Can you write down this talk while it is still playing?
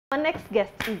Our next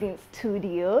guest is in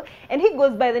studio and he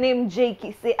goes by the name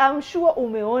Kise. I'm sure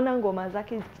umeona ngoma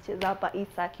zake zikicheza hapa e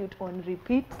circuit on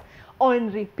repeat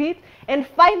and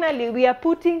finally we are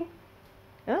putting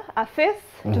a face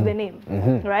to the name,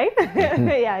 right?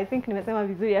 Yeah, I think nimesema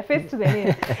vizuri, a face to the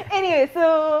name. Anyway,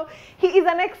 so he is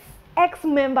an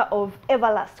ex-member of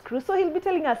Everlast crew, so he'll be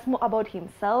telling us more about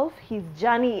himself, his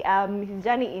journey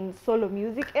in solo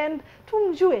music and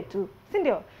tumjue tu,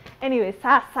 sindio? Anyway,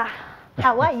 sasa,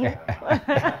 how are you?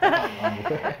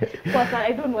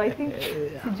 I don't know, I think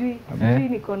sijui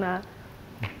niko na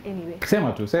anyway.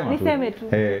 Sema tu. Niseme tu.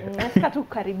 Nataka tu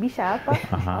kukaribisha hapa.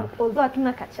 Although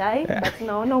hatuna kachai, but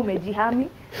naona umejihami.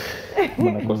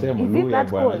 Mnakosea mluya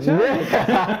bwana.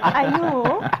 I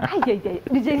know.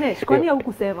 DJ Nesh, kwani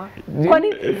hukusema? Kwani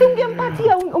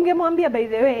ungempatia ungemwambia by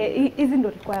the way hizi ndo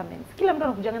requirements. Kila mtu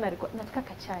anakujanga na nataka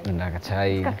kachai. Nataka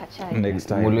kachai. Next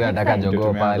time. Mluya anataka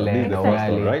jogoo pale na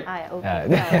ugali. Haya,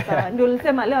 okay. Sawa. Ndio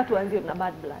nilisema leo tuanzie na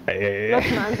bad blood. Leo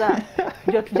tunaanza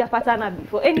ndio tujapatana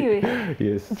before. Anyway.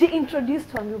 Yes. Introduce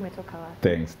tuambie umetoka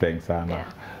wapi. Thanks sana.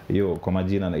 Yo, kwa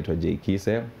majina naitwa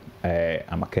Kise.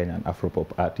 I'm a Kenyan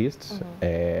Afropop artist.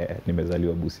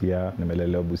 Nimezaliwa Busia,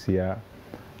 nimelelewa Busia.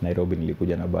 Nairobi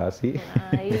nilikuja na basi.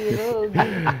 Nairobi.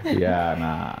 Yeah,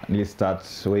 na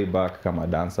nilistart way back kama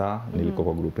dancer. Nilikuwa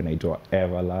kwa group inaitwa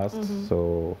Everlast.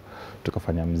 So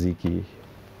tukafanya muziki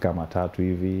kama 3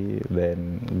 hivi,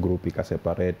 then group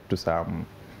ika-separate to some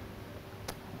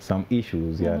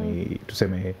issues, yani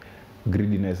tuseme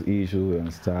greediness issue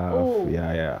and stuff.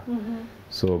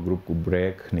 So group ku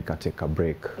break, nikateka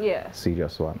break.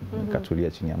 Serious one. Nikatulia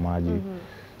chini ya maji.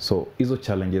 So hizo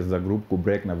challenges za group ku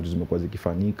break na vitu zimekuwa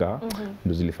zikifanyika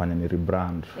ndio zilifanya ni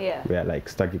rebrand. Where like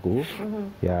staki ku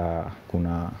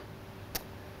kuna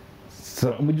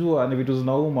mjua ni vitu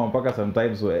zinauma mpaka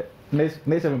sometimes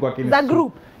Nesha amekuwa kini za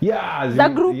group. Za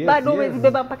group bado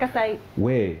umezibeba mpaka sasa.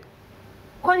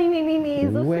 Kwa nini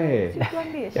hizo?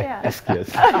 Tuambie, share. Yes.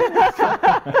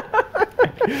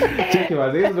 Cheki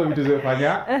wazi hizo vitu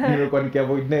zimefanya nimekuwa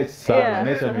nikiavoid Nesh sana.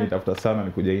 Nesh amenitafuta sana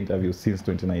nikuja interview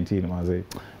since 2019 mwanzo.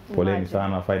 Poleni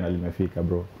sana, finally imefika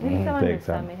bro.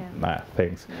 Thanks.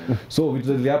 Thanks. So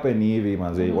vitu zilihappen ni hivi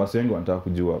manze, watu wengi wanataka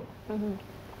kujua.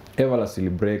 Everlast ili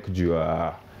break juu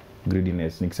ya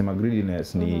greediness. Nikisema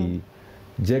greediness ni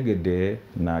JEGEDE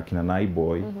na kina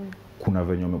NAIBOI kuna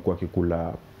venye wamekuwa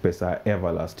kikula pesa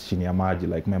Everlast chini ya maji,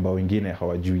 like member wengine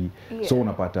hawajui. So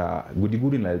unapata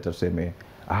gudi na leta tuseme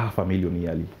familioni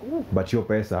yali. But hiyo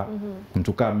pesa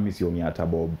mtu kama mimi sioni hata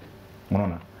bob.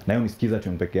 Unaona? Na hiyo nisikiza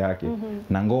tune peke yake.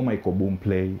 Na ngoma iko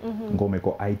Boomplay, ngoma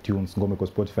iko iTunes, ngoma iko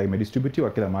Spotify, imedistributiwa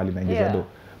kila mahali na ingiza do.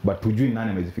 But tujui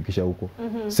nani amezifikisha huko.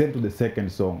 Same to the second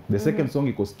song. The second song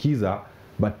iko Skiza,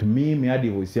 but mimi hadi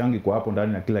voice yangu iko hapo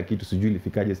ndani na kila kitu sijui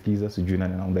ilifikaje Skiza, sijui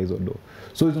nani anaunda hizo do.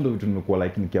 So hizo ndio vitu nimekuwa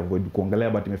like nikiavoid kuongelea,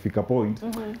 but imefika point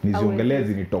niziongelee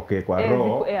zinitoke kwa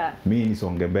roho, mimi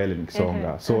nisonge mbele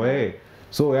nikisonga.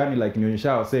 So yani like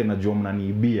nionyesha wase najua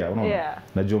mnaniibia, unaona?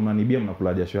 Najua mnaniibia,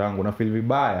 mnakula jasho yangu, na feel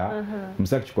vibaya.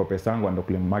 Msaki chukua pesa yangu ando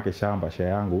kule mamake shamba share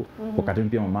yangu, wakati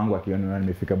pia mamangu akiona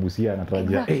nimefika Busia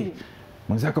anatarajia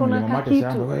mwenzako mwenye mamake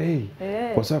shamba,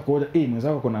 kwa sababu koja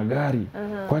mwenzako kuna gari,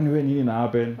 kwani wewe nini na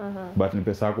happen? But ni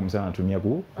pesa yako msana anatumia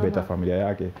ku beta familia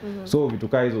yake. So vitu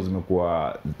kama hizo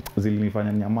zimekuwa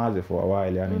zilinifanya nyamaze for a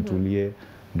while, yani nitulie,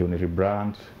 ndio ni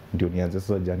rebrand, ndio nianze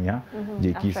sasa jania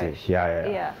Kise.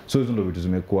 So hizo ndio vitu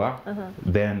zimekuwa.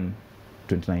 Then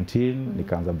 2019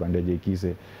 nikaanza brand ya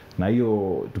Kise. Na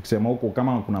hiyo tukisema huko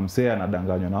kama kuna msea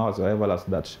anadanganywa na wao Everlast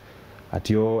that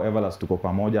atio Everlast tuko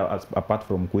pamoja apart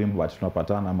from kuimba, but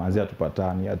tunapatana manzia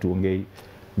tupatani, atuongei.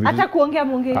 Hata kuongea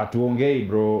muongei. Atuongei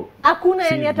bro. Hakuna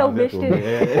yani hata ubeshte.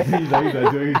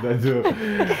 Hizo.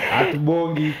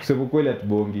 Atubongi, kusema kweli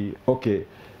atubongi. Okay.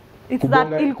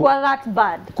 Ilikuwa that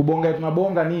bad. Kubonga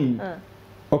tunabonga ni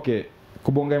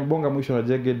kubonga mwisho na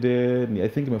JEGEDE ni I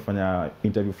think imefanya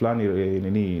interview fulani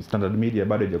nini Standard Media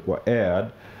bado haijakuwa aired,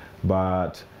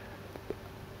 but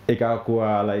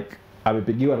ikakuwa like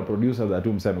amepigiwa na producer za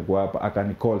tu msana kwa hapa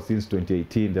akanicall since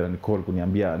 2018 ndio anicall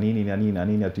kuniambia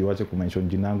nini ati uache kumention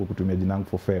jina langu, kutumia jina langu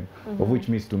for fame, of which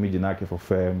means to me jina yake for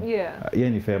fame. Yeye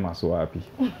ni famous wapi?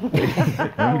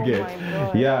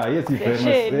 Yes he famous.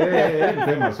 Ni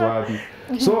famous wapi?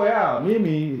 So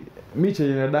mimi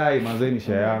chenye nadai manzeni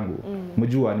share yangu.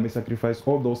 Mjua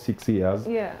nimesacrifice all those 6 years.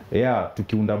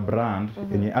 Tukiunda brand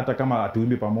yenye hata kama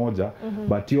hatuimbi pamoja,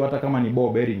 but hiyo hata kama ni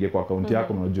Boberi ingekuwa account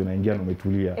yako unajua unaingia na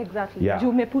umetulia. You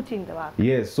umeput in the work.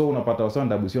 Yes, so unapata wasao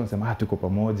ndabusi wanasema tuko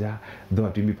pamoja, though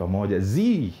hatuimbi pamoja.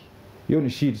 hiyo ni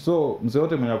shit. So mzee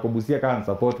wote mwenye akubusia kama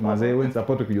support mazee, wewe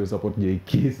support ukijua support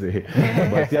Kise.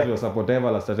 Basi hata support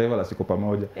Everlast siko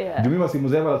pamoja. Juu mimi simu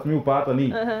za Everlast mimi upata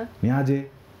ni aje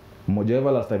mmoja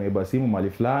Everlast amebeba simu mali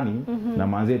fulani na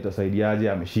manzi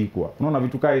itasaidiaje ameshikwa. Unaona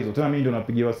vitu kama hizo. Tena mimi ndio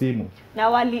napigiwa simu. Na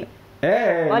wali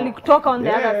kutoka on the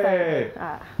other side.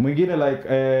 Mwingine like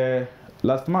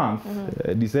last month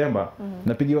December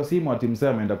napigiwa simu ati msee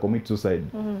ameenda commit suicide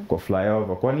kwa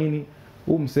flyover. Kwa nini?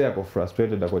 Msee ako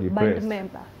frustrated, ako depressed.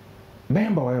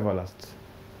 Member wa Everlast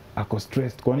ako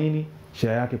stressed. Kwa nini?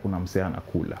 Share yake kuna msee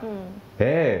anakula.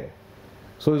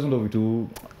 So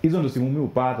hizo ndo simu mimi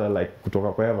upata like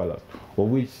kutoka kwa Everlast,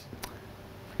 of which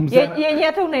yenye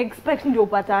hata una expect ndio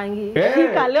upatangi.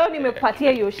 Shika leo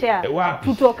nimekupatia hiyo share.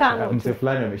 Tutokana. Msee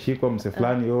fulani ameshikwa, msee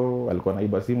fulani alikuwa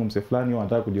naiba simu, msee fulani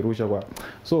anataka kujirusha kwa.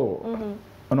 So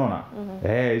unaona?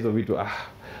 Hizo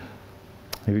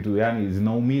vitu yani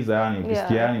zinaumiza yani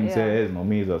ukisikia yani msee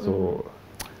zinaumiza.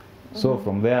 So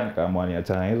from there nikaamua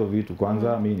niachana hizo vitu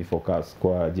kwanza. Mimi ni focus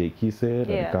kwa Kise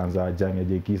na nikaanza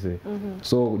jani ya Kise.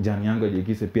 So jani yangu ya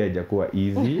Kise pia haijakuwa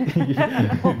easy.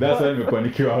 That's why nimekuwa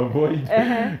nikiwa avoid.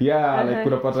 Like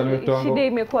kunapata nimetoa shida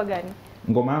imekuwa gani?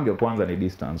 Ngoma yangu ya kwanza ni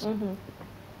distance.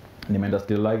 Nimeenda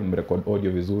still live, nimerecord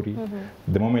audio vizuri.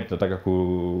 The moment nataka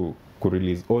ku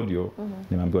release audio,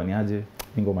 nimeambiwa ni aje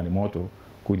ngoma ni moto,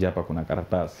 kuja hapa kuna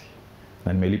karatasi.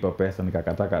 Na nimelipa pesa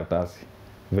nikakataa karatasi.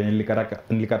 Venye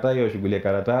nilikataa hiyo shughuli ya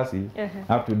karatasi,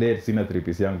 up to date sina 3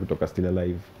 piece yangu kutoka Still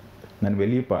Alive. Na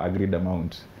nimelipa agreed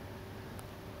amount.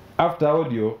 After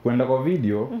audio kwenda kwa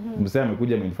video, msee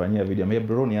amekuja amenifanyia video. Mimi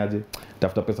bro ni aje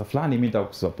tafuta pesa fulani mimi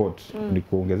nitakusupport.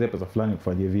 Nikuongezee pesa fulani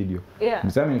kufanyia video.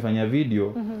 Msee amenifanyia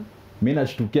video. Mimi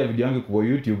nashtukia video yangu kwa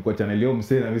YouTube kwa channel yao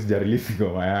msee na mimi sija release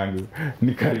ngoma yangu.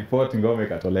 Nikareport ngoma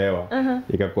ikatolewa.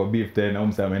 Ikakuwa beef tena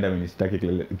msee ameenda amenishtaki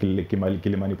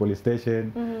Kilimani police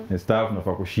station na staff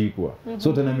nafaa kushikwa.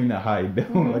 So tena mimi na hide.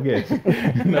 Again.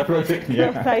 Na project ni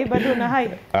ya. Sasa bado na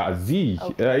hide.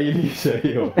 Ilisha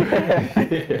hiyo.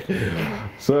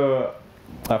 So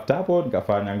after hapo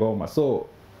nikafanya ngoma. So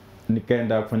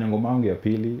nikaenda kufanya ngoma yangu ya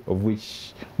pili, of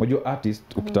which unajua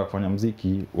artist ukitaka kufanya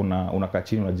muziki unakaa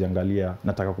chini unajiangalia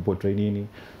nataka kuportray nini.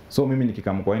 So mimi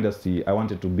nikikam kwa industry I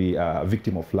wanted to be a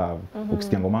victim of love.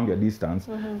 Ukisikia ngoma yangu ya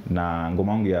distance na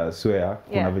ngoma yangu ya swear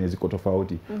kuna venye ziko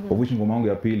tofauti. Of which ngoma yangu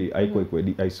ya pili haiko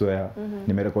I swear.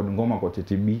 Nimerecord ngoma kwa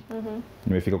TTB.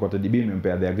 Nimefika kwa TTB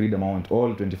nimempea the agreed amount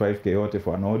all 25k yote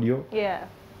for an audio.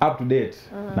 Up to date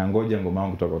na ngoja ngoma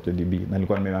yangu kutoka kwa TDB na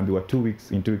nilikuwa nimeambiwa 2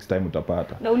 weeks, in 2 weeks time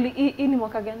utapata. Na hii ni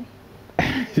mwaka gani?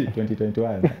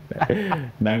 2021.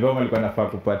 Na ngoma nilikuwa nafaa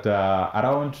kupata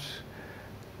around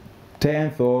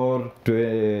 10th or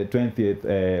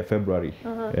 20th February.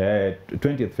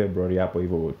 20th February hapo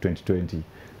hivyo 2020.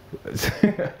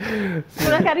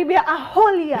 Unakaribia a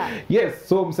whole year. Yes,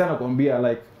 so msana kuambia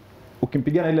like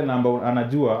ukimpigia na ile namba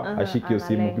anajua ashiki hiyo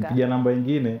simu. Ukimpigia namba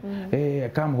nyingine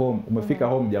come home, umefika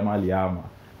home jamali ama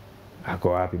ako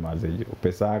wapi mazejo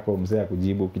pesa yako mzee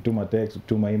akujibu, ukituma text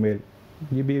ukituma email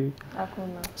jibiwi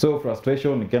hakuna. So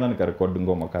frustration nikaenda nikarecord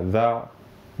ngoma kadhaa,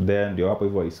 then ndio hapo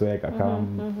hivyo isweka kama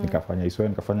nikafanya isweka,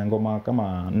 nikafanya ngoma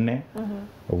kama 4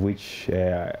 of which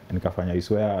nikafanya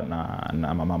isweka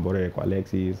na Mama Mbore kwa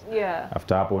Alexis.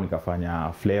 After hapo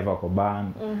nikafanya Flavor kwa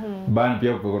Ban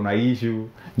pia kuna issue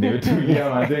ndio tulia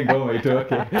mazee ngoma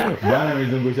itoke. Ban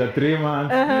amezungusha 3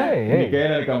 months.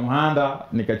 Nikaenda nikamhanda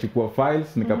nikachukua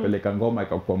files nikapeleka ngoma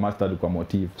ikakuwa mastered kwa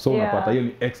Motive. So unapata hiyo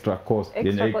ni extra cost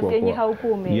yenye iko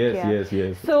kwa.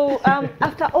 Yes. So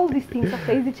after all these things,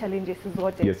 after hizi challenges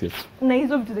zote na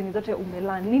hizo vitu zenye zote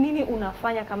umelan, ni nini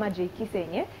unafanya kama Kise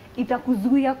yenye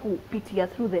itakuzuia kupitia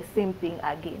through the same thing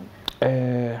again?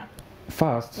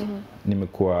 First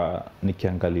nimekuwa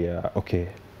nikiangalia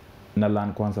na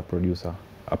learn kwanza producer.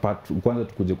 Kwanza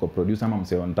tukuje kwa producer ama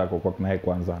msee wanataka kwa naye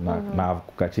kwanza na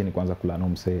kukaa chini kwanza kulano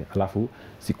msee. Alafu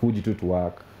sikuji tu to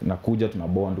work, nakuja tuna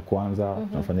bond kwanza,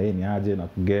 tunafanya yeye ni aje na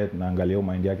get na angalia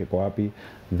mind yake kwa wapi.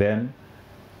 Then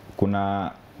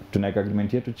tunaweka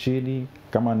agreement yetu chini,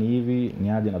 kama ni hivi ni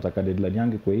aje nataka deadline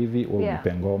yangu kwa hivi au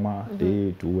nipe ngoma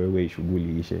wewe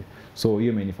shughuli ishe. So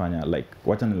hiyo imenifanya like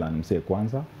wacha nilearn msee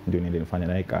kwanza ndio niende nifanye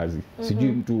naye kazi.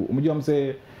 Sijui mtu umejua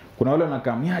msee kuna wale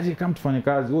wanakaa niaje kama tufanye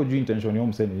kazi, wewe juu intention ya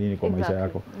msee ni nini kwa maisha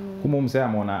yako. Kama msee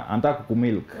ameona anataka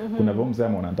kumilk, kuna vile msee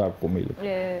ameona anataka kumilk.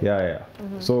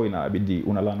 So inabidi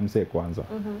unalearn msee kwanza.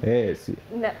 Si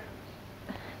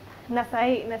na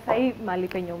sahi mali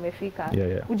penye umefika,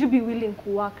 would you be willing to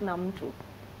work na mtu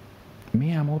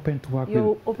Me, I'm open to work You're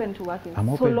with... open to working I'm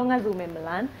so open. long as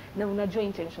umemlearn na unajua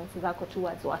intentions zako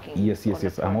towards working. Yes,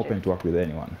 I'm open to work with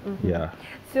anyone. Yeah.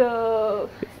 So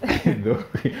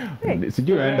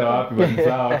sijui naenda wapi but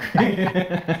sawa.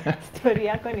 Story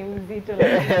yako ni mzito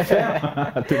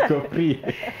lakini tuko free.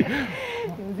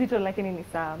 Mzito lakini ni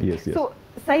sawa. Yes. So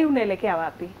sasa unaelekea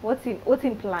wapi? What's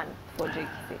in plan for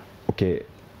JEGEDE? Okay.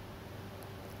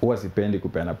 Huwa sipendi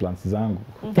kupeana plans zangu.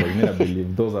 Because I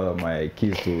believe those are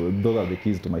the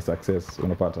keys to my success.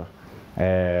 Unapata.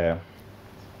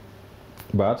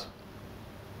 But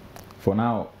for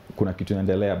now kuna kitu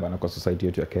inaendelea bana kwa society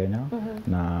yetu ya Kenya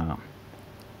na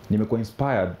nimekuwa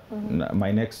inspired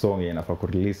my next song inafaa ku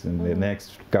release in the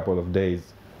next couple of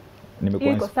days.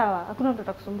 Iko sawa, hakuna mtu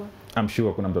atakusumbua. I'm sure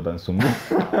hakuna mtu atanisumbua.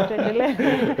 Tuendelee.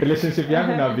 Relationship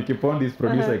yangu na Vicky Pondis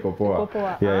producer iko poa.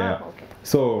 Yeah. Okay.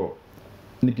 So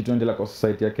nikituendelea kwa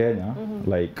society ya Kenya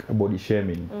like body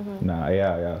shaming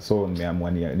na so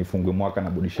nimeamua nifungue mwaka na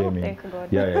body shaming. Thank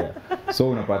God. Yeah. So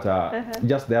unapata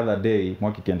just the other day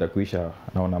mwaka ikienda kuisha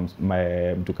naona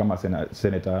mtu kama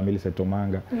Senator Millicent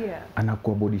Omanga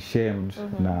anakuwa body shamed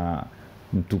na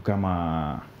mtu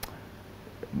kama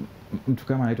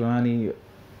anaitwa nani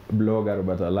blogger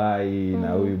Robert Alai na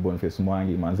huyu Boniface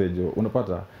Mwangi Manzejo.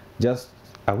 Unapata just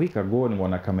a week ago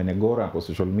nimeona Kamenegora kwa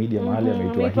social media mahali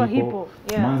ameitwa Hippo.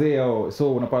 Manze yao,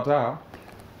 so unapata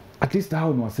at least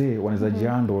hao ni wasee wanaweza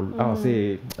jihandle au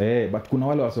wasee but kuna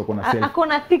wale wasio kuna self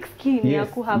akona thick skin ya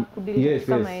kuhave kudeal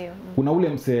kama hiyo. Kuna ule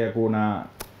msee kuna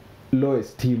low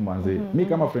esteem manze. Mimi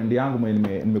kama friend yangu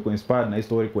nimekuwa inspired na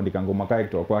story kuandika ngoma kake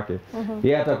kutoka kwake.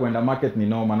 Yeye hata kwenda market ni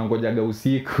noma na ngojaga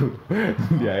usiku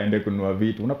ndio aende kununua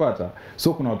vitu. Unapata?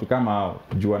 So kuna watu kama hao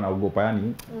jua naogopa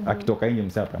yani akitoka nje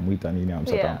msee atamuita nini au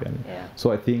msatampia nini.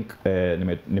 So I think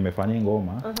nimefanya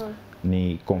ngoma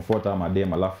ni comfort ama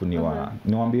dem alafu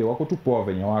niwaambie wako tu poa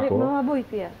venye wako. Maboi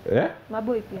pia.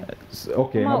 Maboi pia.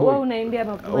 Okay, maboi. Wewe unaimbia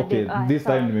maboi. Okay, this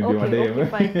time nimeimbia madem.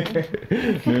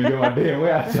 Nimeimbia madem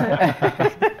wewe acha.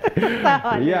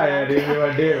 Yeah,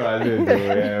 nimeimbia madem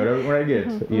I get.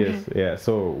 Yes.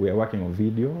 So we are working on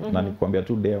video na nikwambia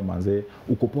tu dem manze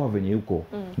uko poa venye uko.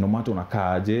 No matter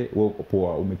unakaa aje, wewe uko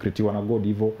poa, umekritiwa na God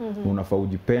hivyo, unafaa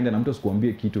ujipende na mtu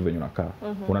asikuambie kitu venye unakaa.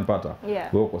 Unanipata?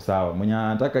 Wewe uko sawa. Mwenye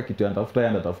anataka kitu anatafuta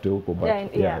yeye atafute huko but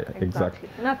exactly.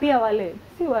 Na pia wale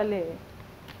si wale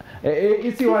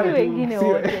sisi wengine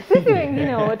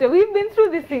wote we've been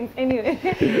through these things anyway.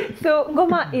 So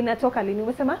ngoma inatoka lini?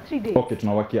 Umesema 3 days. Okay,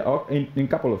 tunawakia in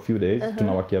couple of few days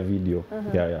tunawakia video.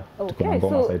 Tuko na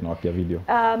ngoma side tunawakia video.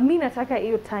 Mimi nataka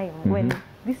hiyo time when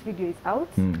this video is out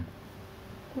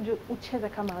ucheze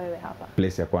kama wewe hapa.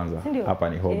 Place ya kwanza hapa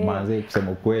ni home manze,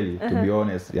 kusema ukweli to be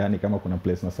honest, yani kama kuna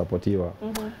place na supportiwa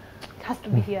has to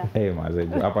be here. Manze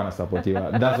hapa na supportiwa.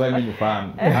 That's why mimi ni fan.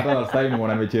 Hata last time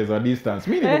nimeona michezo distance.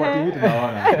 Mimi niko kwa TV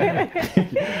tunaona.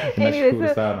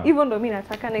 Anyway, so even ndo mimi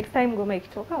nataka next time ngoma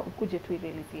ikitoka ukuje tu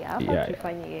release hapa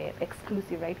tufanye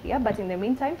exclusive right here, but in the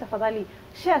meantime tafadhali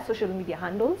share social media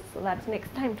handles so that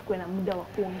next time tukue na muda wa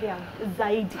kuongea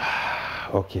zaidi.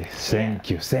 Okay,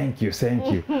 thank you.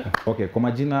 Okay, kwa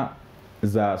majina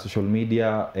za social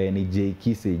media ni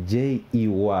Kise, JEY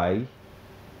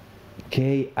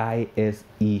KISEH.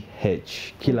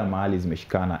 Kila mahali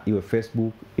zimeshikana, iwe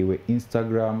Facebook, iwe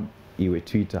Instagram, iwe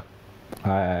Twitter.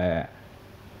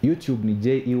 YouTube ni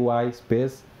JEY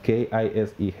space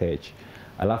KISEH.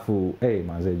 Alafu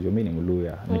manze jo mimi ni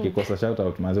Mluya. Nikikosa shout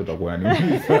out manze utakuwa ni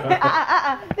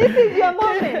this is your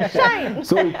moment, shine.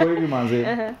 So iko hivi manze,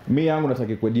 mimi yangu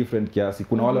nataka kuwa different kiasi.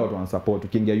 Kuna wale watu wana support.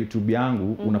 Ukiingia YouTube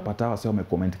yangu unapata wase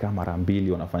wamecomment kama mara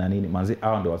 2 wanafanya nini manze,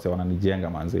 hao ndio wase wananijenga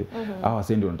manze. Hao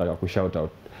wase ndio nataka ku shout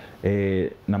out.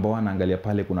 Number 1 naangalia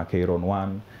pale kuna Kairon 1,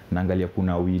 naangalia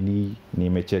kuna Winnie,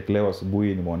 nimecheck leo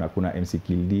asubuhi nimeona kuna MC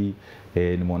Kildi,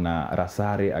 nimeona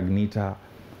Rasare, Agnita.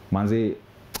 Manze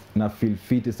na feel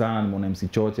fit sana, nimeona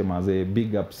MC Choche manze,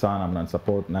 big up sana, mna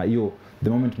support na hiyo the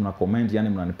moment mna comment yani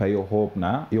mnanipa hiyo hope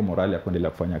na hiyo morale ya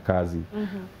kuendelea kufanya kazi.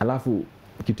 Alafu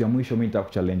kitu ya mwisho mimi nitaka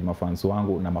kuchallenge mafans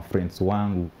wangu na mafriends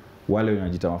wangu, wale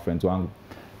wanajiita mafriends wangu,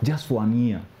 just for an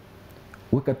year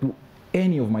weka tu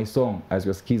any of my song as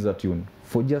your skiza tune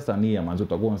for just an year manzo,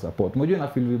 utakuwa support. Unajua na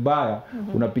feel vibaya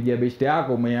unapigia best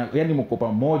yako yani mko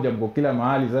pamoja, mko kila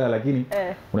mahali sasa, lakini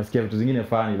unasikia vitu zingine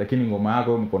fani, lakini ngoma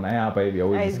yako mko na yeye hapa hivi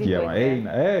hauwezi sikia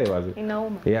wazi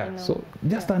inauma. So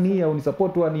just an year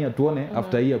unisupport tu an year, tuone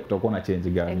after year kutakuwa na change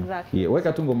gani.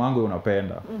 Weka tu ngoma yangu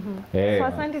unapenda. So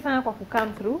asante sana kwa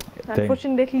come through.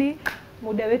 Unfortunately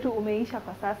muda wetu umeisha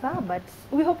kwa sasa, but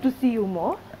we hope to see you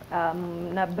more.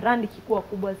 Na brand ikikuwa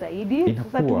kubwa zaidi.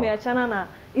 Sasa tumeachana na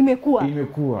imekuwa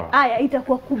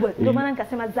itakuwa kubwa, ndio maana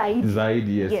nikasema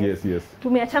zaidi. Yes.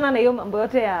 Tumeachana na hiyo mambo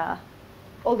yote ya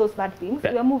all those bad things. We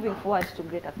are moving forward to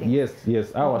greater things.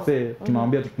 Yes. Hawa say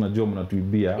tunawaambia tu tunajua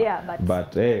mnatuibia. Yeah,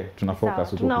 but tuna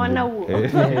focus huko. Tunawana huo.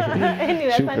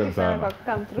 Anyway, asante sana kwa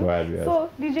come through. Wazi. So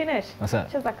DJ Nesh,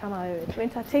 cheza kama wewe. Tu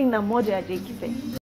entertain na moja ya JKise.